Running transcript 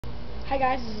Hi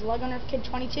guys, this is Lego Nerf Kid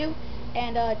 22,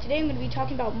 and today I'm going to be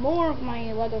talking about more of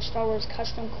my Lego Star Wars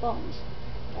custom clones.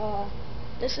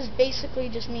 This is basically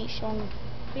just me showing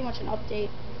pretty much an update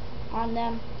on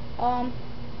them.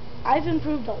 I've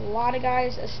improved a lot of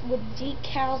guys, with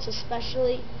decals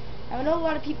especially. I know a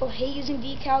lot of people hate using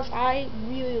decals. I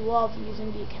really love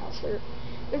using decals.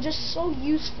 They're just so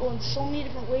useful in so many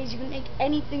different ways. You can make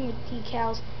anything with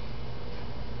decals.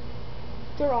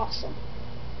 They're awesome.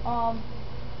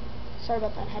 Sorry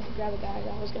about that, I had to grab a guy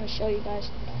that I was going to show you guys.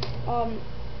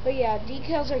 But yeah,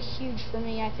 decals are huge for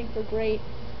me. I think they're great.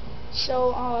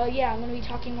 So, yeah, I'm going to be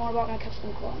talking more about my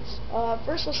custom clones.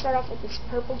 First, we'll start off with this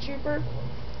purple trooper.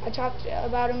 I talked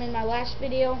about him in my last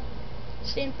video.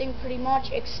 Same thing pretty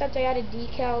much, except I added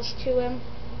decals to him.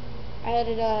 I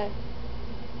added a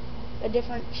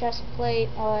different chest plate,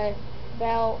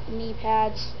 belt, knee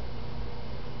pads,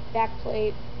 back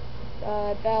plate,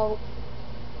 belt,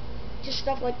 just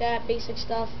stuff like that, basic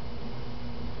stuff.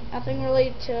 Nothing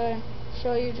really to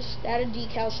show you, just added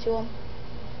decals to them.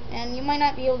 And you might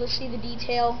not be able to see the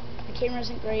detail. The camera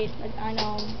isn't great. I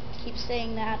know, I keep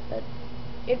saying that, but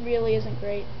it really isn't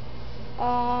great.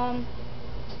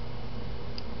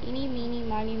 Eeny, meeny,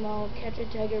 miny, mo, catch a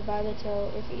tiger by the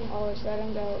toe. If he hollers, let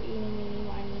him go. Eeny, meeny,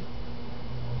 miny,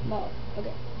 mo.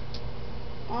 Okay.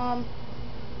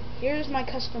 Here's my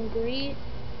custom Gree.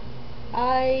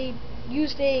 I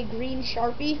used a green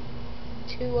Sharpie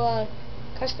to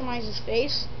customize his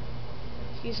face.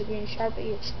 Use a green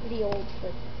Sharpie. It's pretty old,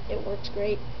 but it works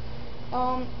great.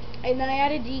 And then I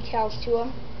added decals to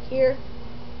him. Here,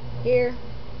 here,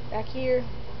 back here.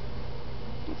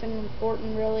 Nothing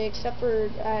important really, except for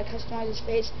customize his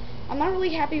face. I'm not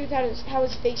really happy with how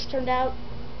his face turned out.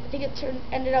 I think it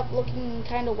ended up looking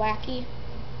kind of wacky.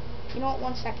 You know what?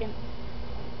 1 second.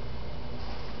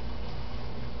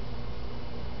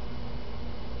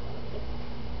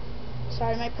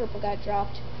 Sorry, my purple got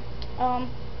dropped.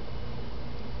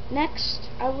 Next,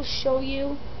 I will show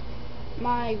you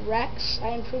my Rex. I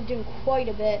improved him quite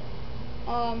a bit.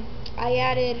 I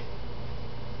added...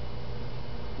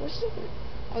 Where's the...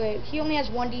 Okay, he only has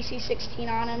one DC-16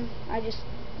 on him. I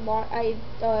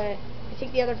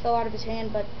think the other fell out of his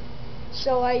hand, but...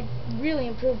 So I really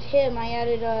improved him. I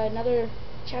added another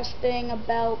chest thing, a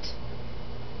belt.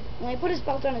 And I put his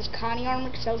belt on his Connie armor,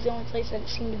 because that was the only place that it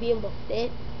seemed to be able to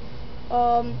fit.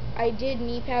 I did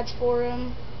knee pads for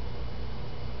him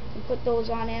and put those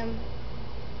on him,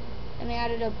 and I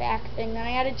added a back thing. Then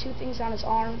I added 2 things on his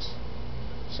arms,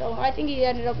 so I think he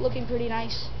ended up looking pretty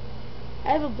nice.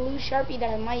 I have a blue Sharpie that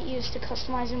I might use to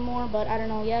customize him more, but I don't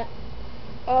know yet.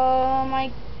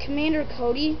 My Commander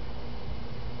Cody.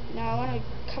 Now I want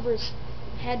to cover his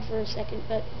head for a second,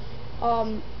 but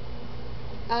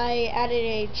I added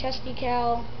a chest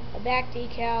decal, a back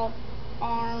decal,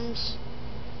 arms,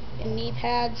 and knee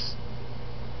pads.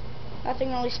 Nothing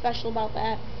really special about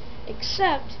that,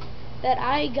 except that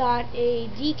I got a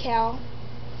decal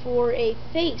for a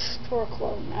face for a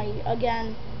clone.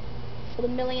 Again, for the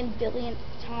billionth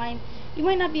time, you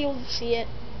might not be able to see it.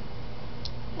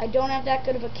 I don't have that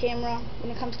good of a camera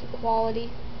when it comes to quality.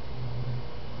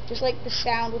 Just like the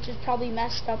sound, which is probably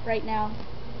messed up right now.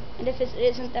 And if it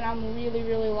isn't, then I'm really,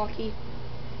 really lucky.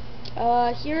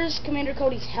 Here's Commander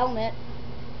Cody's helmet.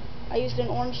 I used an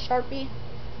orange Sharpie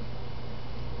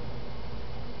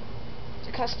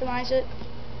to customize it.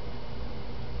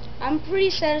 I'm pretty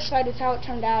satisfied with how it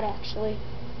turned out, actually.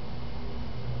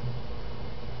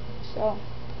 So,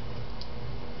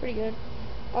 pretty good.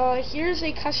 Here's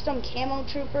a custom camo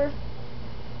trooper.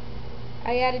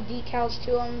 I added decals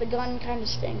to him. The gun kind of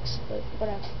stinks, but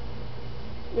whatever.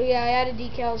 But yeah, I added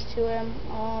decals to him.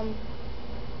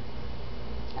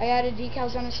 I added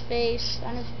decals on his face,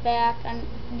 on his back, on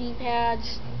knee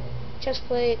pads, chest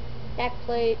plate, back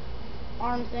plate,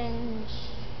 arm things.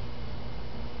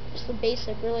 Just the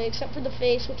basic, really, except for the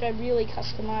face, which I really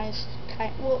customized.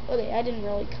 Well, okay, I didn't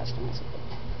really customize it, but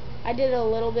I did a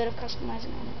little bit of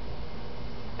customizing on it.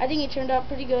 I think it turned out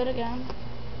pretty good again.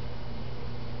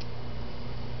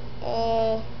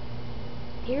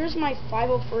 Here's my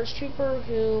 501st Trooper,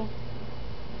 who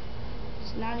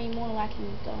is not anymore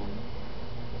lacking gun.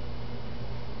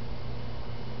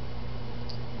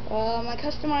 I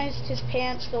customized his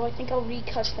pants, though I think I'll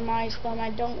re-customize them. I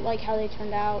don't like how they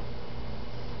turned out.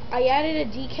 I added a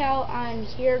decal on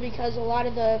here because a lot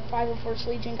of the 501st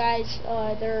Legion guys,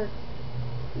 their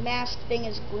mask thing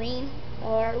is green,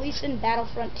 or at least in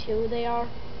Battlefront 2 they are.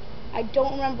 I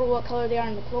don't remember what color they are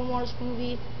in the Clone Wars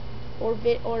movie or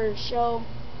show.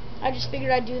 I just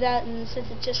figured I'd do that, and since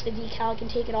it's just a decal, I can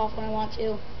take it off when I want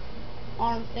to.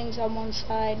 Arm things on one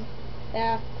side,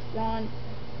 back, front,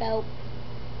 belt.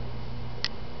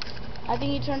 I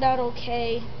think he turned out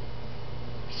okay.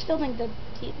 I still think the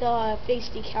face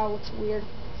decal looks weird.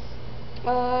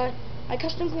 My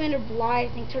custom Commander Bly,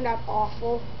 I think, turned out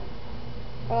awful.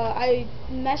 I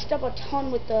messed up a ton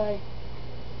with the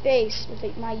face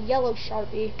with my yellow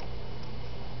Sharpie,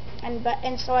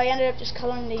 and so I ended up just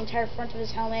coloring the entire front of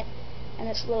his helmet and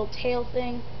this little tail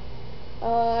thing.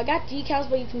 I got decals,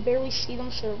 but you can barely see them,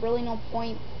 so there's really no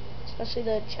point, especially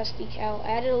the chest decal. I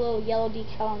added a little yellow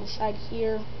decal on the side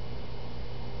here.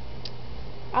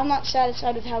 I'm not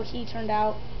satisfied with how he turned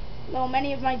out. No,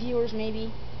 many of my viewers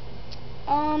maybe.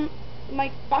 My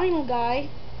final guy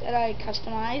that I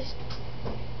customized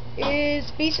is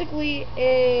basically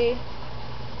a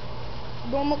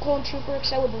normal clone trooper,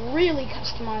 except with really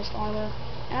customized armor,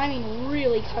 and I mean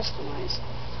really customized.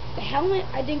 The helmet,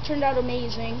 I think, turned out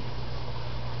amazing.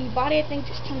 The body, I think,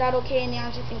 just turned out okay, and the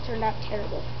arms, I think, turned out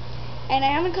terrible. And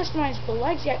I haven't customized the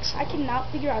legs yet, because I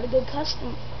cannot figure out a good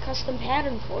custom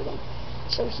pattern for them.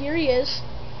 So here he is.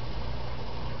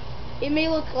 It may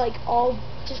look like all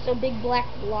just a big black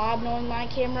blob knowing my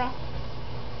camera.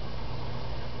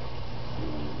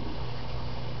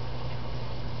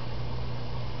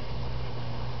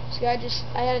 See, I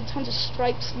added tons of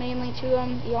stripes mainly to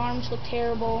him. The arms look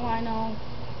terrible, I know.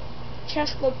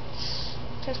 Chest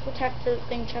protector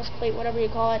thing, chest plate, whatever you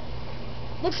call it.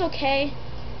 Looks okay.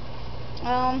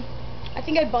 I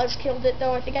think I buzzkilled it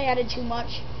though. I think I added too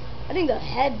much. I think the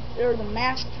head or the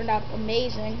mask turned out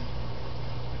amazing.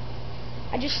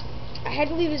 I had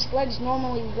to leave his legs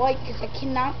normally white because I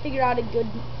cannot figure out a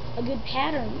good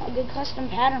pattern, a good custom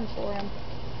pattern for him.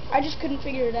 I just couldn't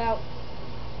figure it out.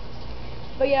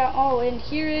 But yeah, oh, and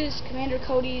here is Commander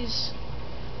Cody's,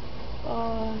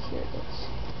 here it is.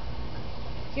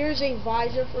 Here's a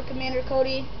visor for Commander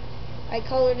Cody. I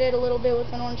colored it a little bit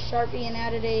with an orange Sharpie and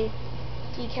added a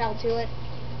decal to it.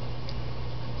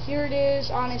 Here it is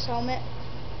on his helmet.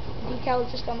 The decal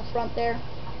is just on the front there.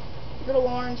 Little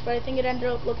orange, but I think it ended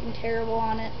up looking terrible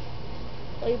on it.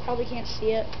 Well, you probably can't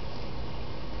see it.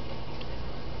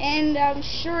 And I'm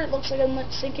sure it looks like I'm lip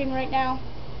syncing right now.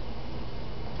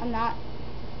 I'm not.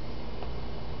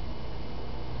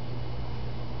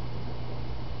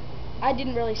 I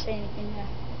didn't really say anything there.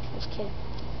 Just kidding.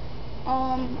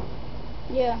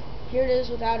 Yeah, here it is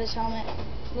without his helmet.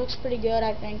 Looks pretty good,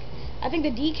 I think. I think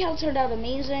the decal turned out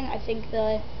amazing. I think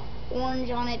the orange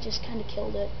on it just kind of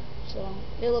killed it. So,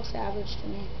 it looks average to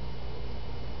me.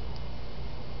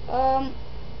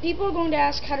 People are going to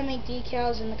ask how to make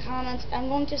decals in the comments. I'm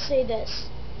going to say this.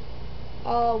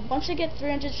 Once I get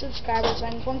 300 subscribers,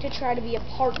 I'm going to try to be a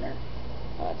partner.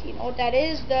 If you know what that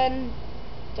is, then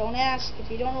don't ask. If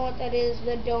you don't know what that is,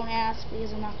 then don't ask,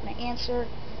 because I'm not going to answer.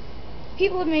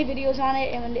 People have made videos on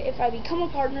it, and if I become a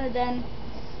partner, then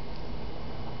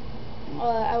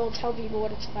I will tell people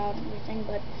what it's about and everything,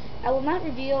 but I will not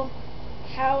reveal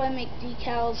how I make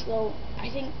decals, though I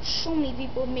think so many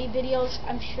people have made videos.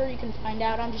 I'm sure you can find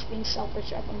out. I'm just being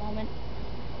selfish at the moment,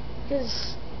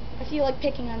 because I feel like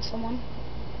picking on someone,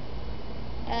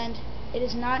 and it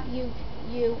is not you,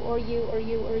 or you, or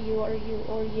you, or you, or you,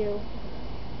 or you.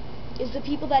 Is the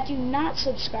people that do not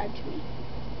subscribe to me.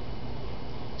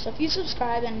 So if you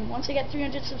subscribe, and once I get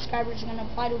 300 subscribers, I'm going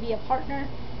to apply to be a partner.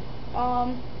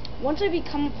 Once I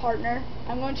become a partner,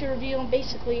 I'm going to reveal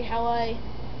basically how I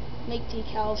make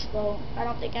decals, though I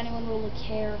don't think anyone will really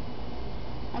care.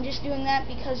 I'm just doing that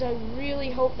because I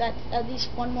really hope that at least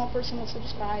one more person will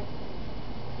subscribe.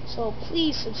 So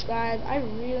please subscribe. I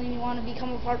really want to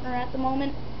become a partner at the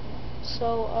moment.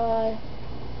 So,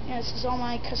 yeah, this is all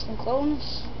my custom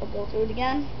clones. I'll go through it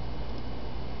again.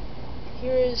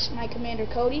 Here is my Commander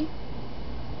Cody.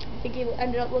 I think he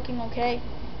ended up looking okay.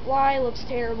 Bly looks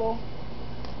terrible.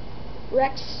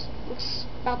 Rex looks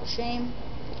about the same.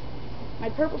 My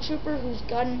Purple Trooper, whose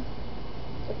gun,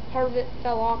 part of it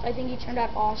fell off, I think he turned out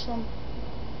awesome.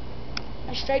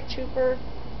 My Striped Trooper,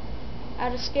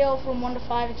 at a scale from 1 to 5,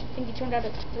 I think he turned out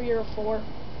a 3 or a 4.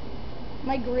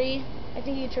 My Gree, I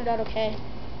think he turned out okay.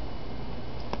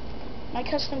 My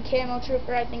Custom Camo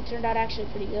Trooper, I think turned out actually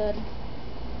pretty good.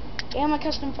 And my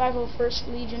Custom 501st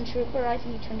Legion Trooper, I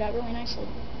think he turned out really nicely.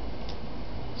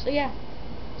 So yeah,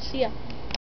 see ya.